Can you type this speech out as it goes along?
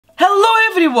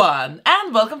everyone,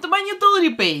 and welcome to my new doll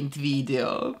repaint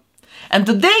video. And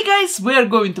today, guys, we're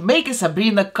going to make a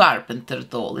Sabrina Carpenter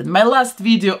doll. In my last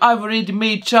video, I've already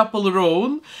made Chappell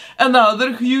Roan,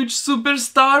 another huge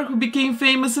superstar who became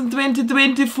famous in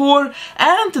 2024.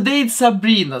 And today it's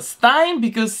Sabrina's time,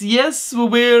 because yes, we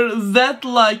were that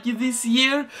lucky this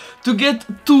year to get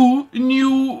two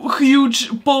new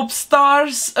huge pop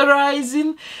stars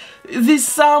rising this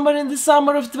summer, in the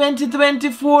summer of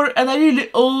 2024, and I really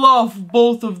love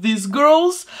both of these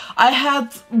girls. I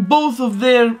had both of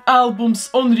their albums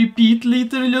on repeat,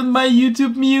 literally, on my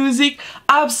YouTube Music.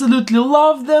 Absolutely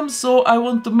love them, so I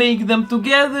want to make them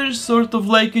together, sort of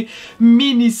like a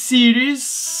mini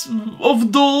series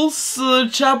of dolls,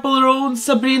 Chappell Roan,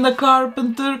 Sabrina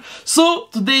Carpenter. So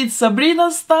today it's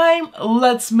Sabrina's time.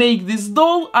 Let's make this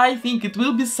doll. I think it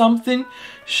will be something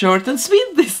short and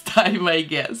sweet this time, I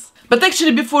guess. But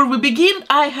actually, before we begin,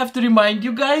 I have to remind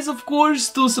you guys, of course,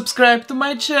 to subscribe to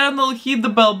my channel, hit the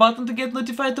bell button to get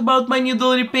notified about my new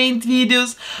doll repaint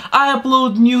videos. I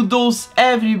upload new dolls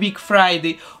every week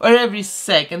Friday or every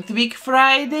second week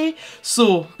Friday,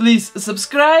 so please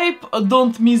subscribe,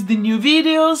 don't miss the new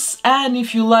videos, and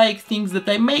if you like things that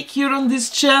I make here on this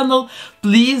channel,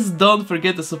 please don't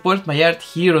forget to support my art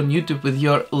here on YouTube with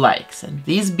your likes. And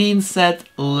this being said,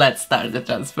 let's start the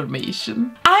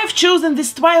transformation. I've chosen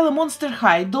this Twilight Monster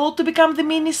High doll to become the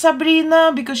mini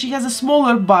Sabrina because she has a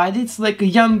smaller body. It's like a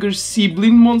younger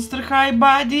sibling Monster High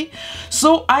body.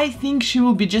 So I think she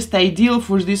will be just ideal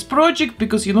for this project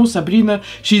because, you know, Sabrina,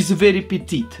 she's a very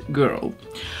petite girl.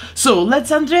 So let's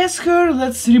undress her,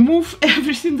 let's remove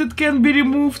everything that can be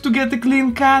removed to get a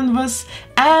clean canvas,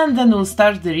 and then we'll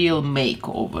start the real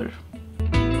makeover.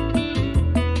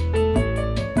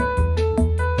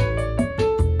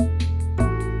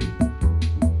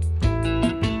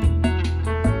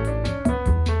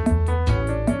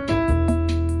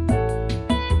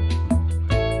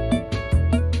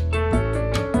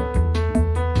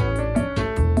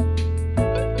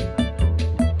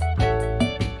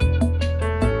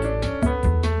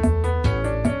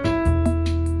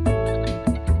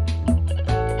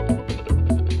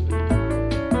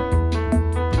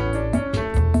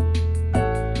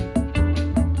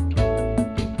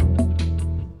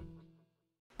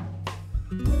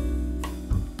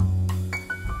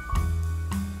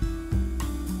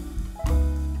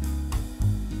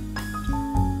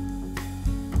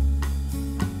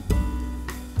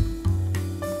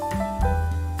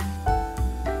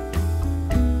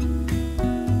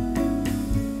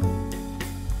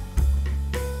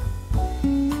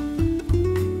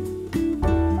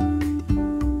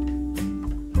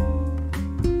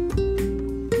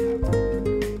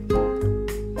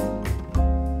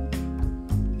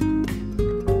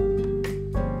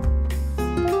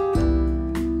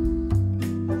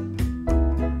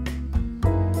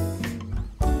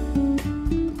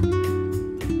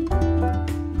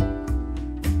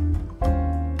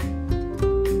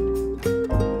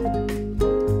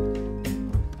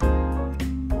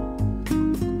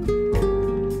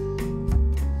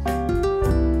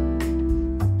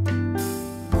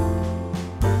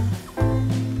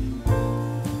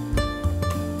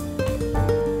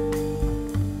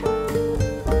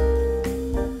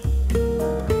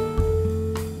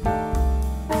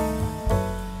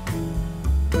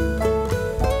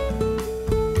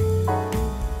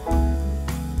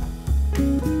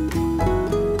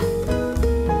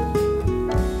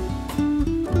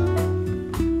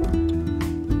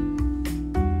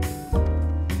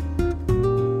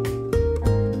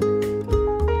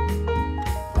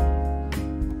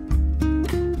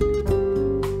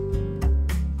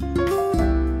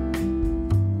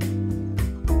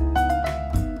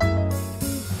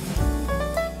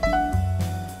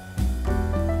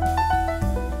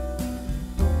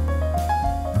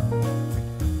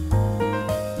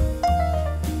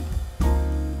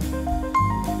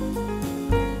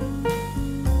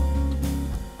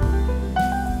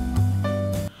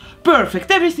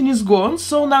 Perfect, everything is gone,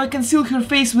 so now I can seal her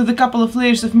face with a couple of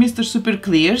layers of Mr. Super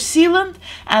Clear sealant,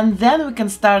 and then we can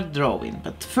start drawing.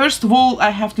 But first of all, I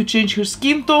have to change her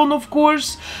skin tone, of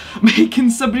course. Making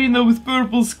Sabrina with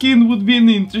purple skin would be an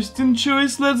interesting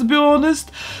choice, let's be honest.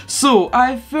 So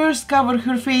I first cover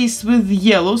her face with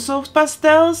yellow soft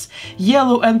pastels.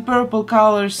 Yellow and purple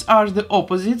colors are the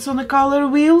opposites on a color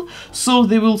wheel, so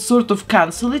they will sort of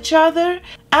cancel each other.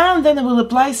 And then I will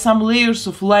apply some layers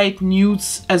of light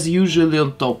nudes as usually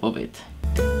on top of it.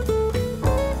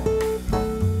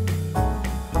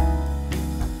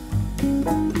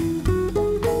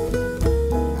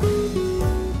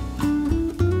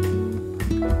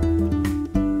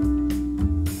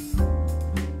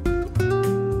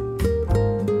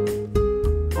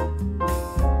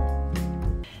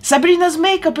 Sabrina's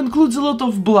makeup includes a lot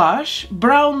of blush,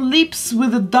 brown lips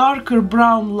with a darker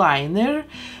brown liner,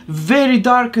 very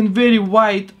dark and very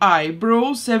white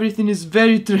eyebrows, everything is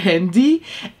very trendy,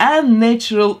 and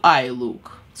natural eye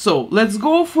look. So let's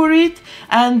go for it,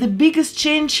 and the biggest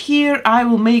change here I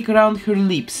will make around her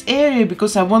lips area,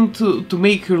 because I want to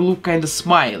make her look kind of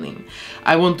smiling.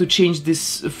 I want to change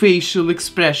this facial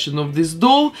expression of this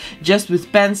doll just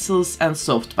with pencils and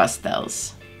soft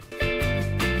pastels.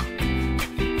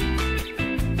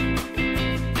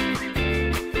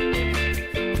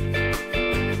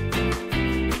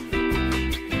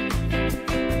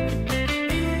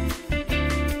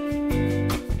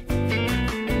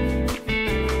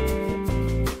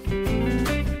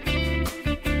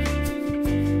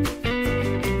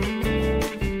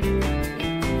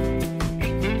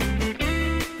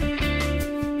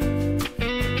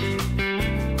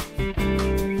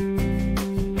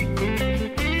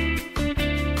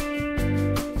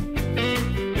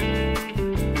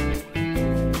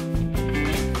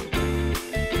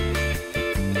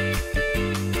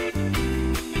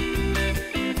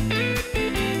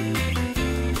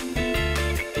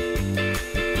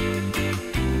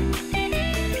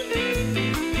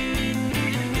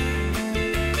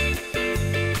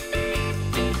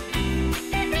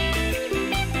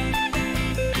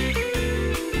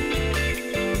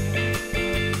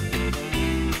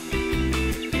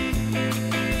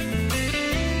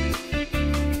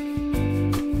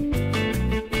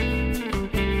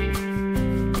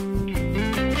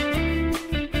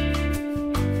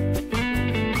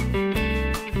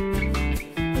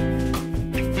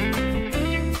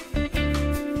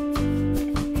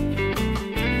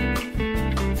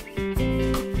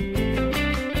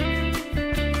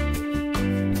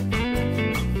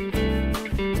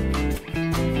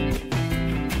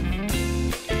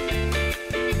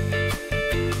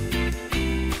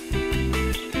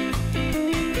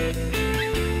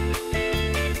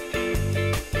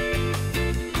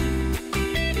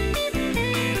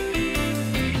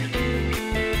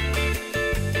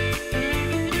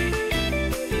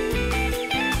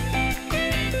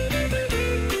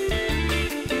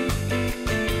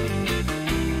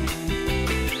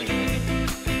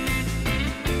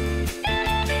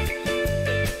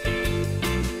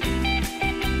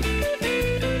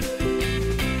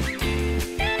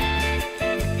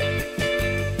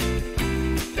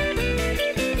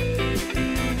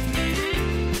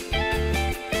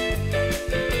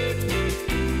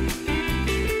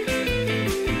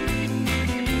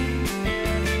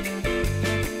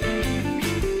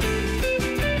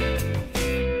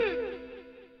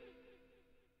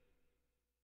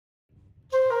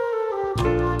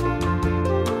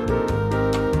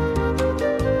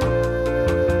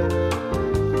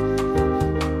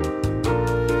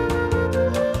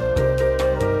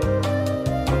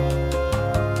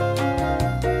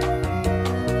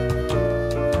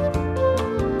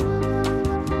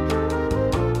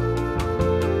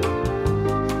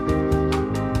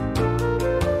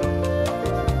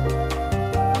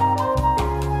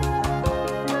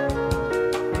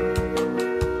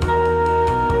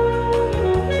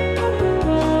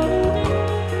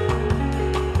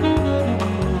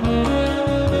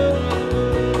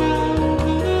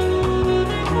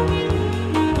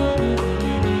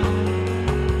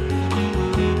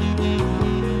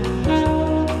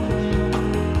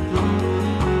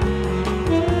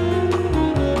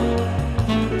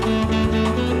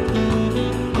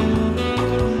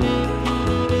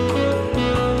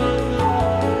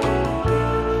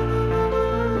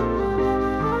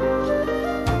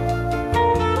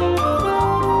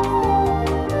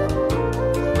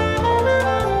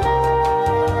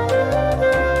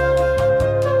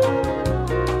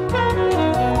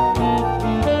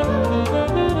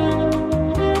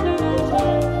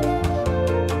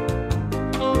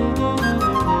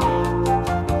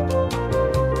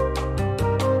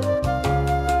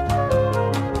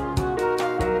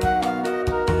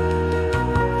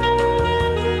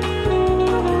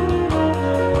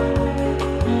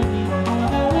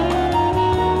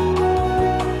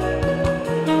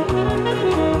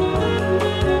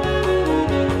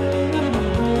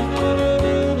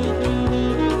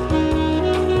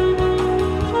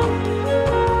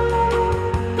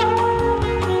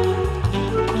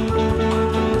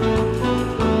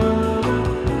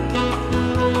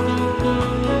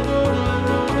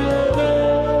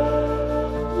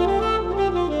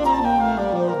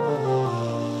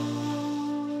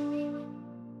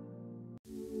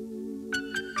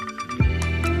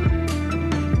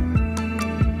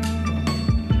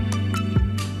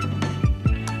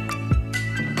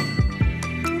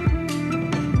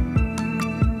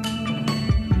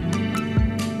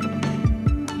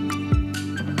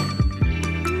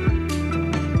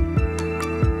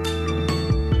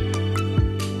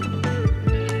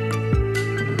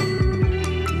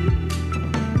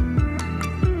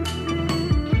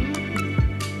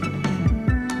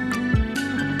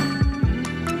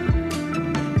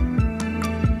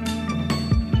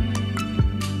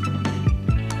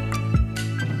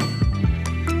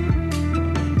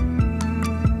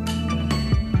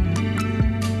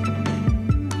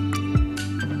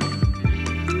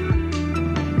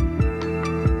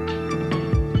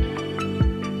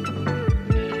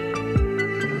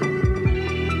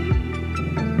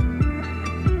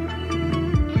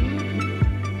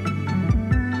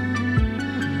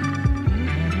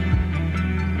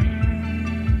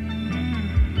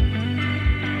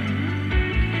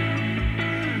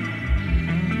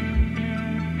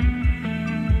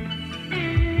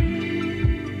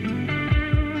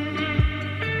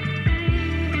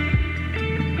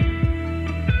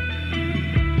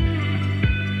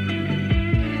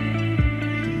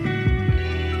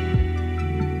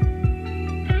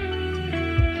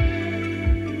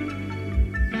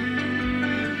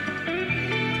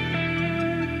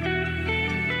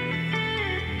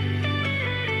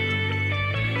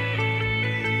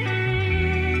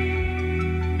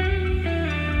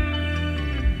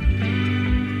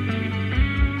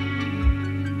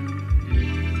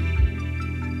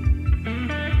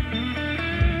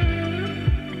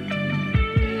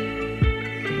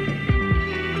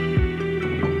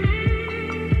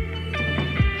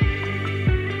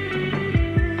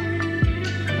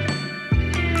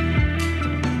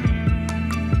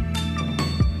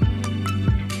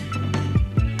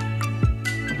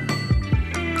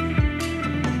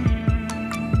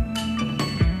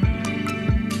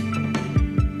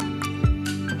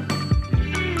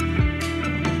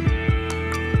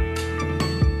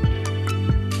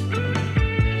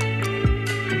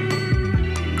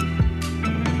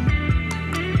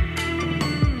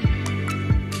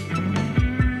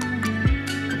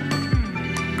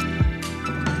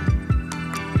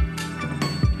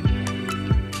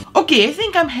 Okay, I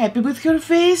think I'm happy with her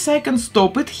face. I can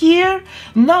stop it here.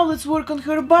 Now let's work on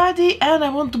her body, and I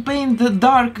want to paint the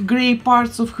dark grey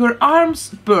parts of her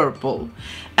arms purple.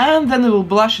 And then I will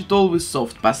blush it all with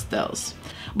soft pastels.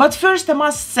 But first I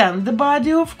must sand the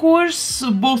body, of course,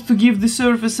 both to give the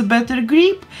surface a better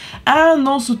grip and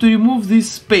also to remove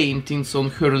these paintings on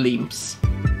her limbs.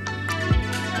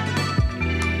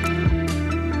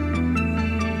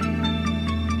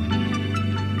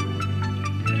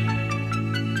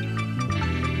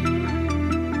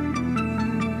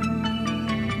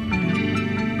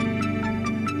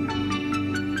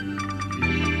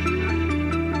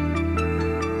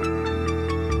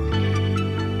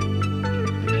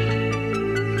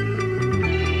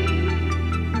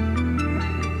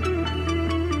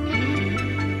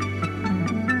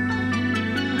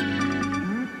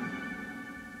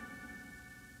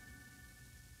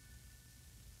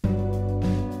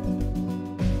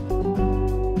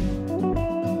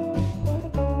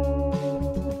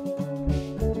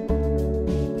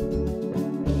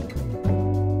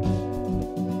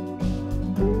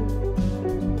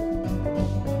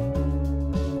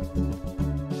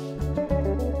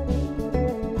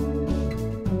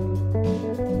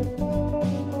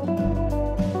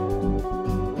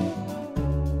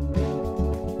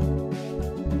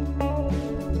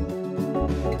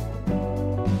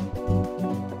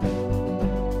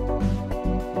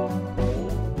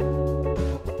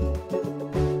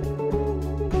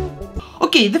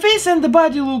 Okay, the face and the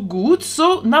body look good,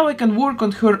 so now I can work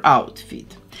on her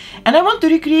outfit. And I want to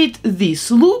recreate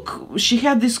this look. She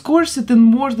had this corset in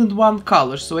more than one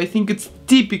color, so I think it's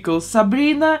typical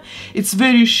Sabrina. It's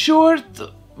very short,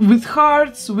 with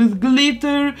hearts, with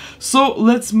glitter, so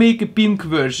let's make a pink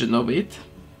version of it.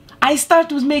 I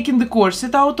start with making the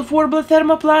corset out of Warbler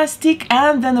thermoplastic,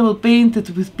 and then I will paint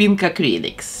it with pink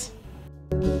acrylics.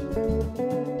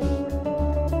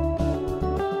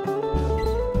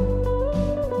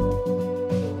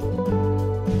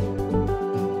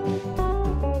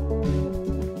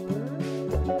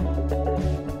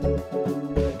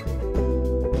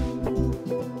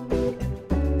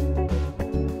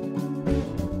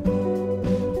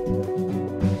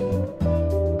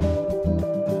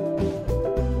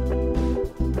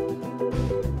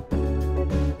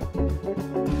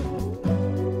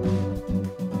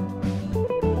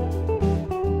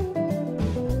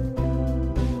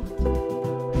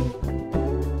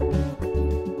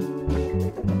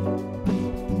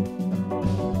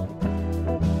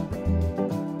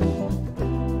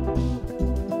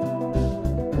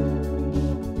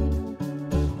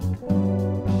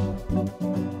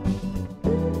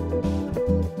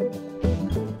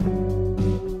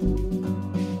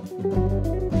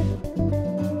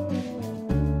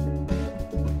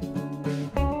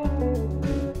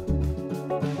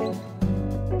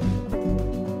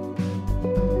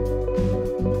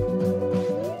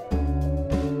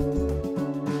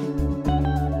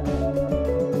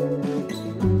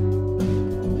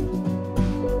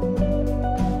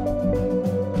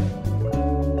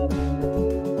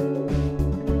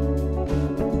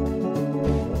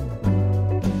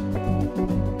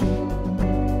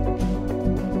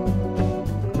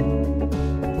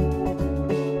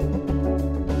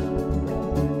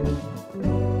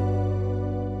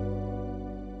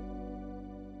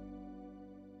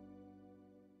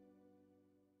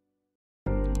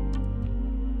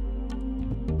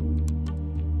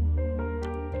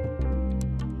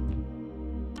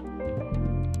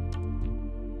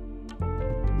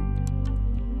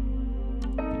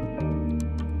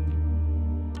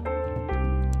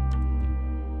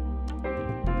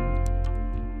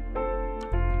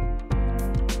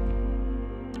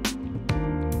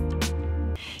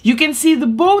 You can see the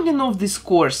boning of this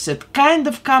corset kind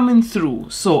of coming through,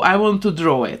 so I want to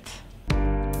draw it.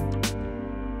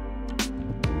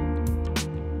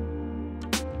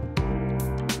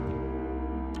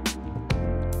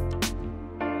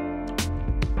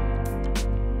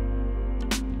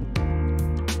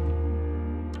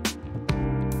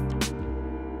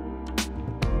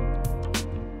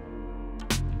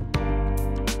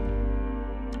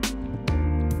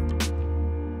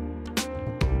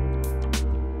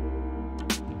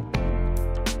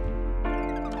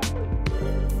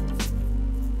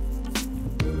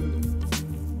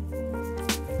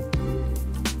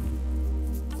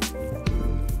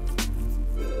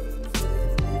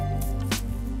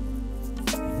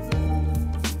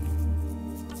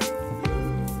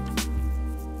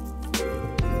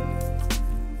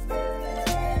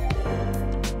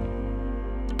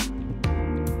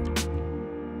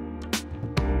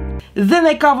 Then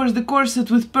I cover the corset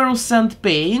with pearl sand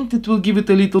paint. It will give it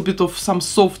a little bit of some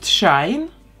soft shine.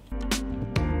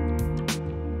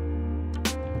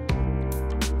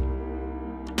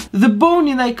 The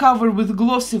boning I cover with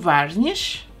glossy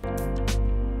varnish.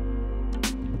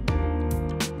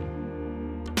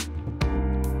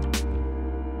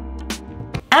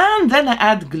 And then I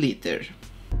add glitter.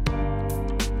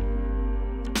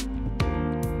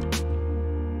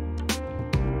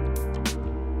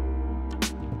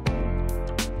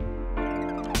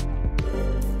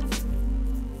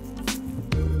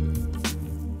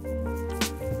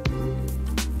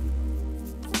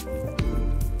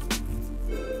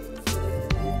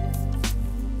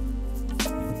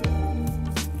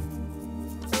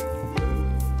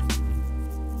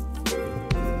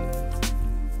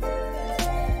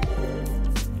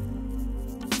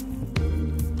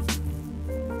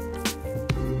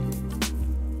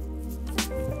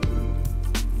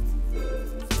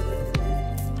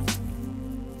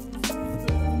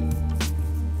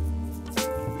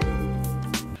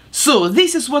 So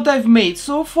this is what I've made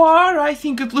so far. I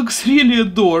think it looks really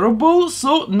adorable.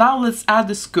 So now let's add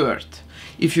a skirt.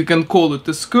 If you can call it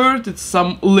a skirt, it's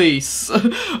some lace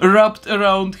wrapped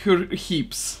around her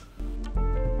hips.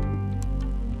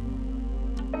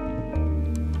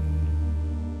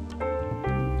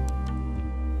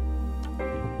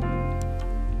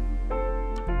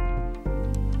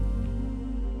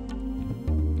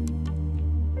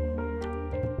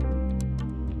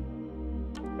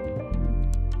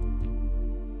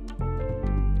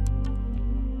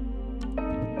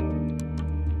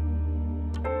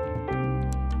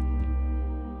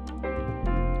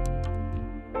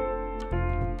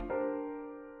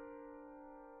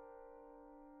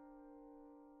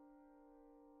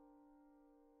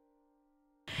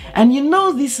 And you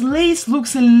know, this lace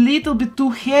looks a little bit too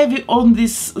heavy on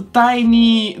this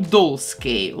tiny doll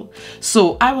scale.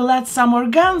 So I will add some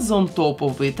organza on top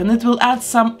of it, and it will add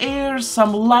some air,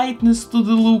 some lightness to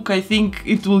the look. I think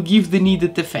it will give the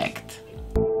needed effect.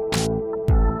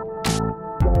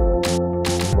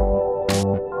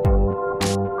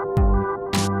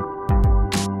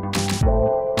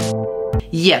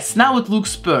 Yes, now it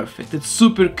looks perfect. It's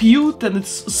super cute and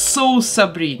it's so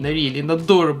Sabrina, really an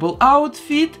adorable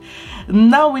outfit.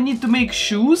 Now we need to make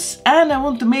shoes, and I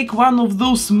want to make one of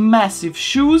those massive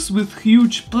shoes with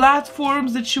huge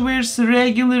platforms that she wears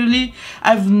regularly.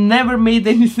 I've never made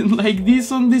anything like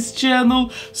this on this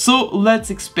channel, so let's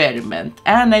experiment.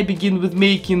 And I begin with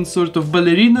making sort of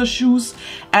ballerina shoes,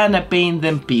 and I paint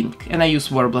them pink. And I use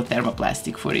Warbler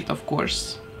thermoplastic for it, of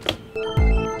course.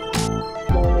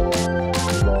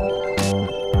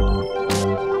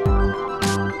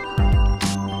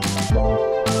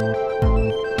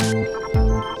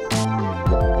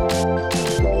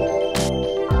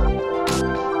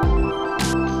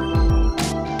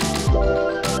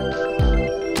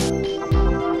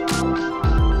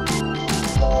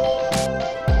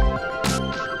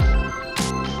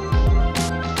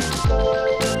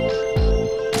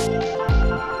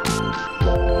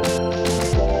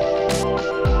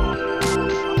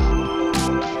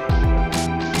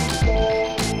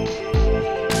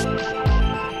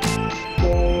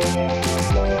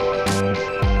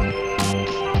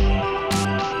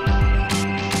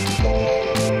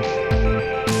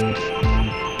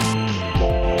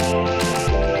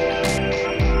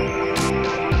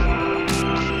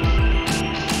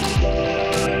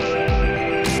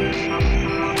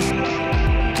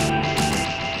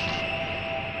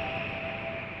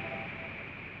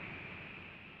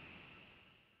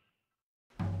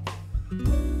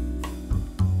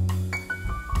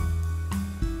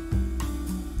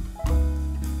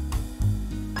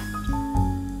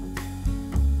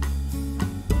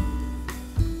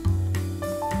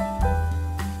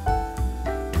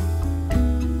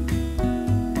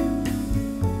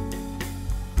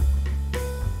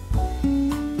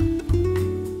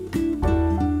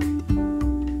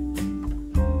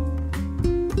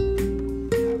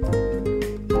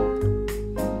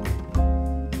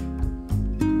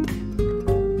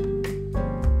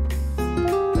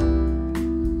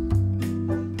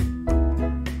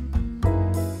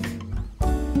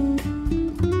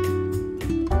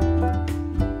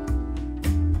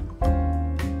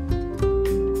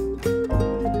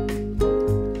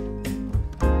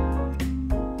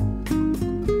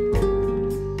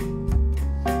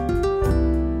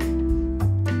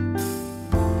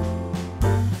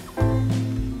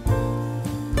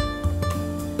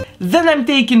 Then I'm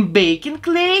taking baking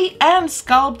clay and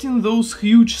sculpting those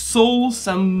huge soles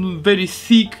and very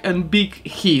thick and big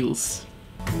heels.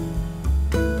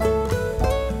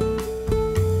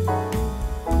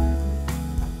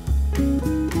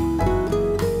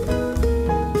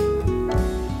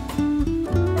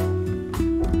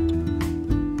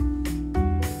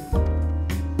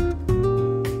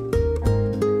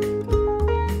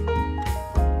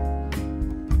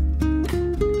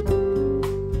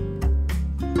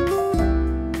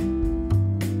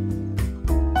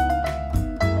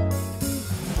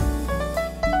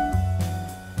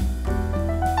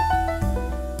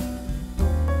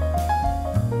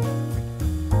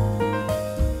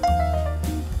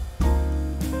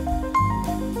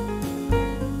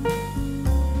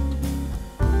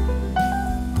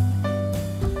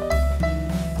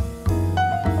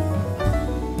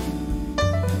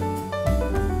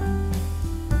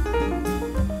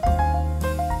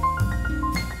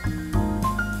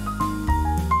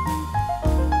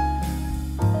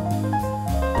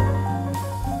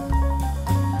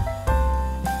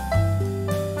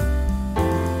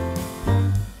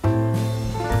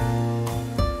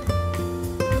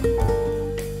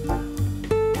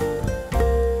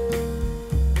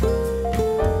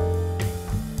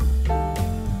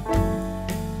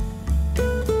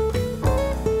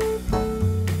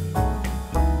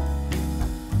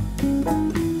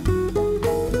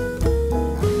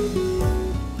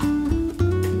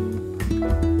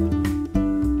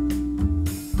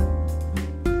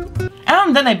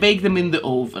 and then I bake them in the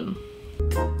oven.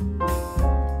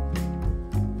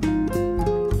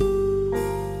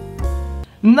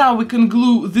 Now we can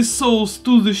glue the soles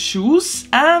to the shoes,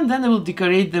 and then I will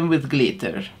decorate them with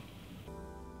glitter.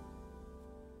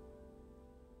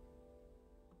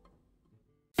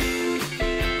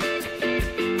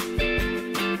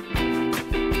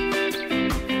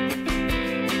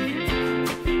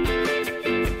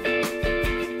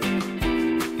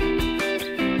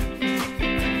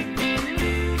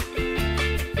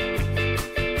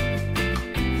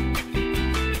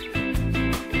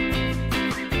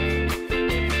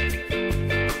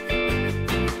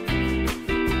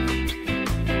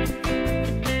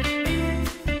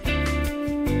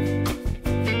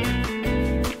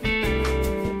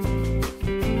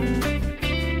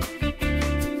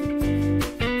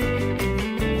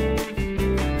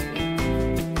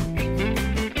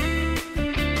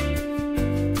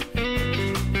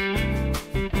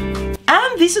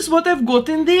 This is what I've got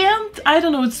in the end. I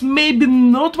don't know, it's maybe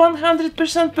not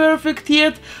 100% perfect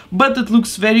yet, but it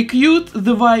looks very cute,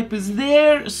 the vibe is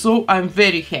there, so I'm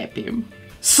very happy.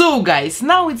 So guys,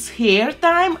 now it's hair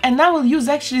time, and I will use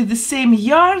actually the same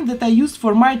yarn that I used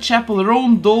for my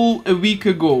chaperone doll a week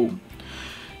ago.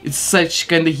 It's such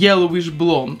kind of yellowish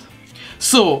blonde.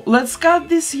 So let's cut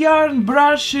this yarn,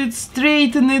 brush it,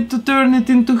 straighten it to turn it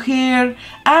into hair,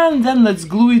 and then let's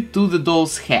glue it to the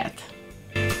doll's head.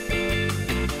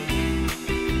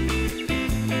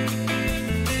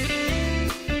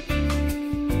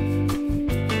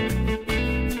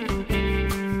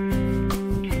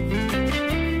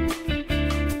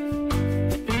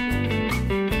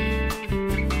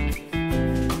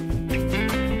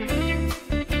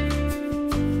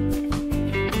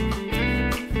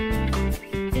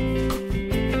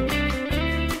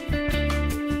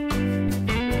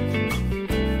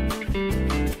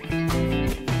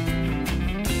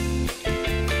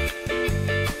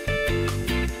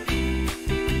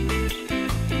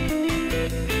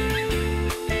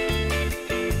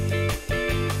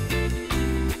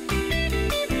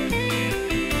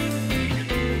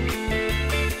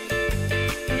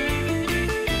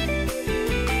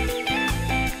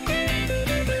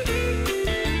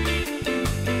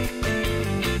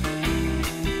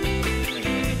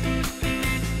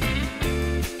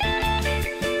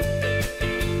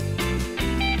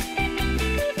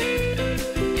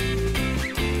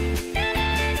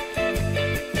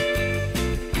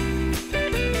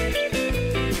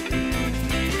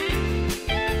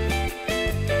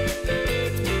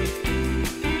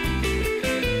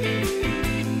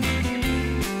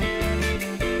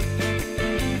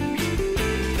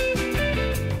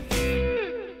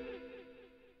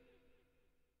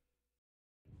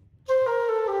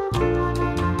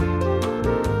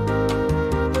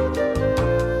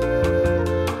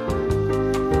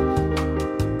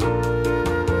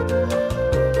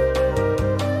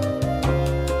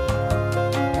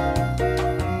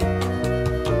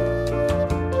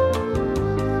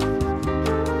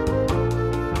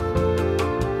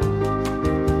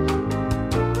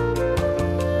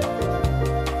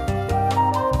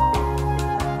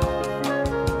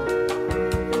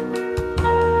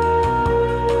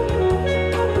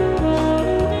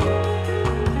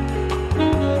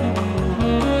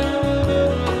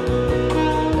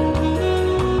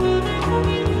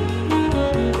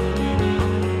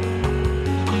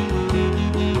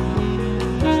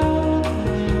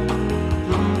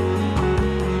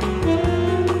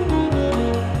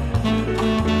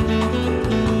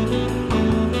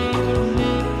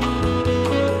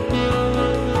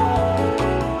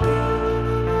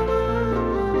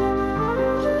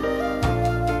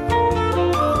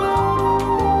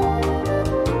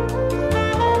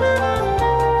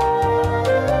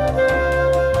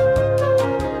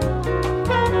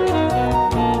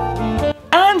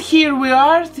 Here we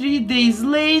are, 3 days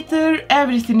later,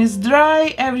 everything is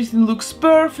dry, everything looks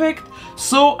perfect,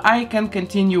 so I can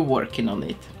continue working on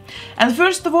it. And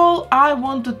first of all, I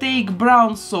want to take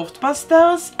brown soft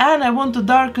pastels and I want to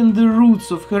darken the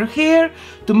roots of her hair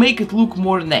to make it look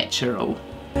more natural.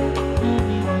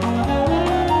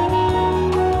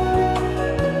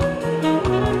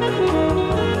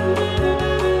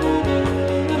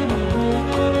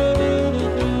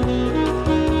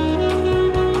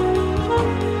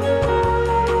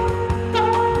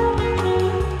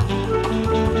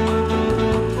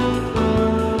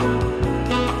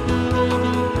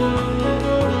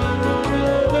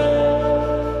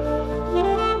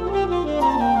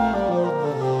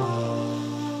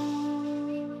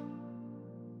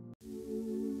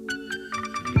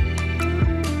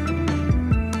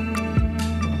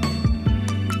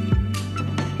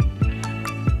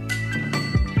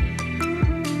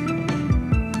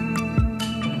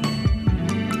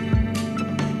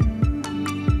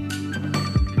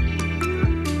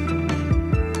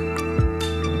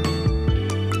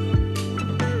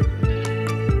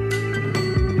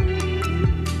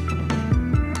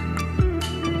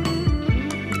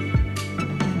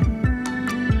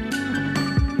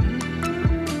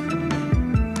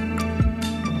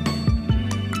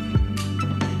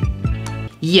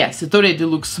 Yes, it already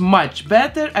looks much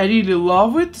better. I really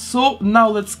love it. So now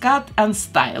let's cut and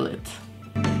style it.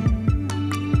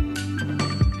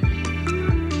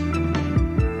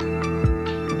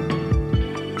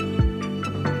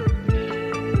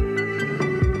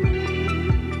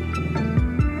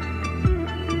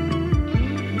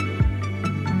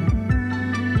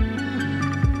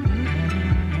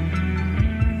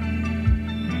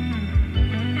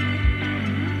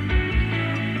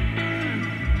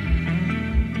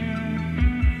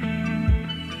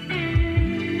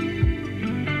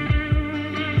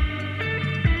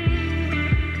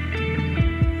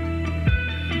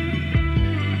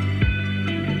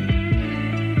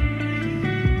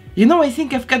 You know, I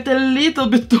think I've cut a little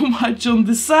bit too much on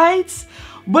the sides,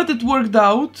 but it worked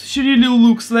out. She really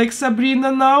looks like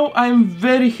Sabrina now. I'm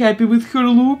very happy with her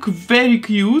look, very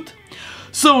cute.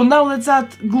 So now let's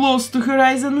add gloss to her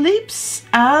eyes and lips,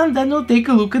 and then we'll take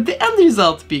a look at the end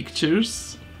result pictures.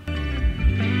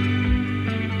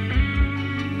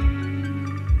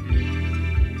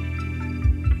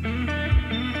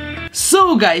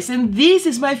 So guys, and this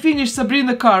is my finished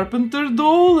Sabrina Carpenter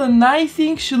doll, and I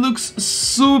think she looks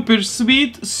super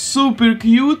sweet, super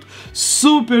cute,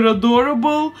 super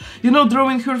adorable. You know,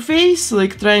 drawing her face,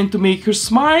 like trying to make her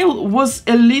smile, was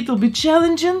a little bit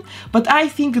challenging, but I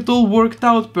think it all worked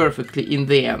out perfectly in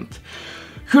the end.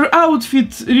 Her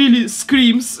outfit really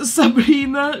screams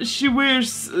Sabrina. She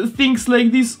wears things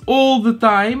like this all the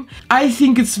time. I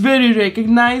think it's very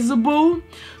recognizable.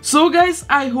 So guys,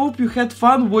 I hope you had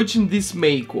fun watching this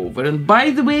makeover. And by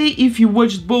the way, if you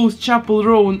watched both Chapel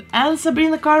Roan and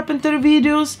Sabrina Carpenter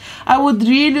videos, I would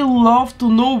really love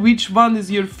to know which one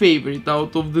is your favorite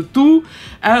out of the two,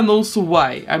 and also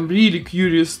why. I'm really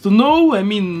curious to know. I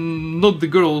mean, not the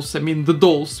girls, I mean the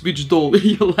dolls. Which doll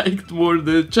you liked more,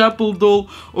 the Chapel doll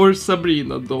or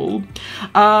Sabrina doll?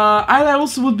 And I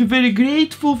also would be very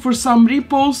grateful for some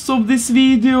reposts of this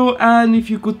video, and if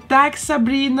you could tag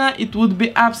Sabrina, it would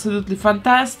be absolutely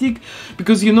fantastic,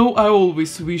 because you know I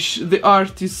always wish the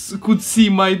artists could see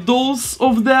my dolls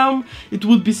of them. It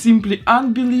would be simply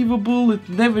unbelievable. It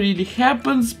never really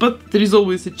happens, but there is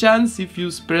always a chance if you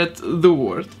spread the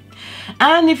word.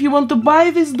 And if you want to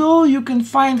buy this doll, you can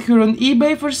find her on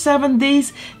eBay for 7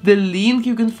 days. The link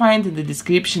you can find in the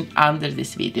description under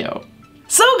this video.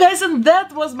 So guys, and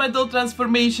that was my doll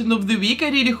transformation of the week. I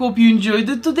really hope you enjoyed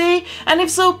it today, and if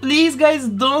so, please guys,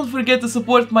 don't forget to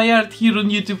support my art here on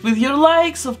YouTube with your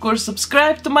likes. Of course,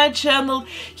 subscribe to my channel,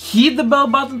 hit the bell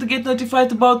button to get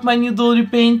notified about my new doll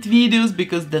repaint videos,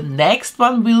 because the next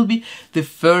one will be the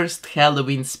first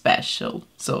Halloween special.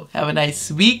 So have a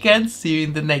nice weekend, see you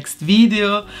in the next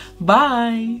video,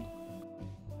 bye!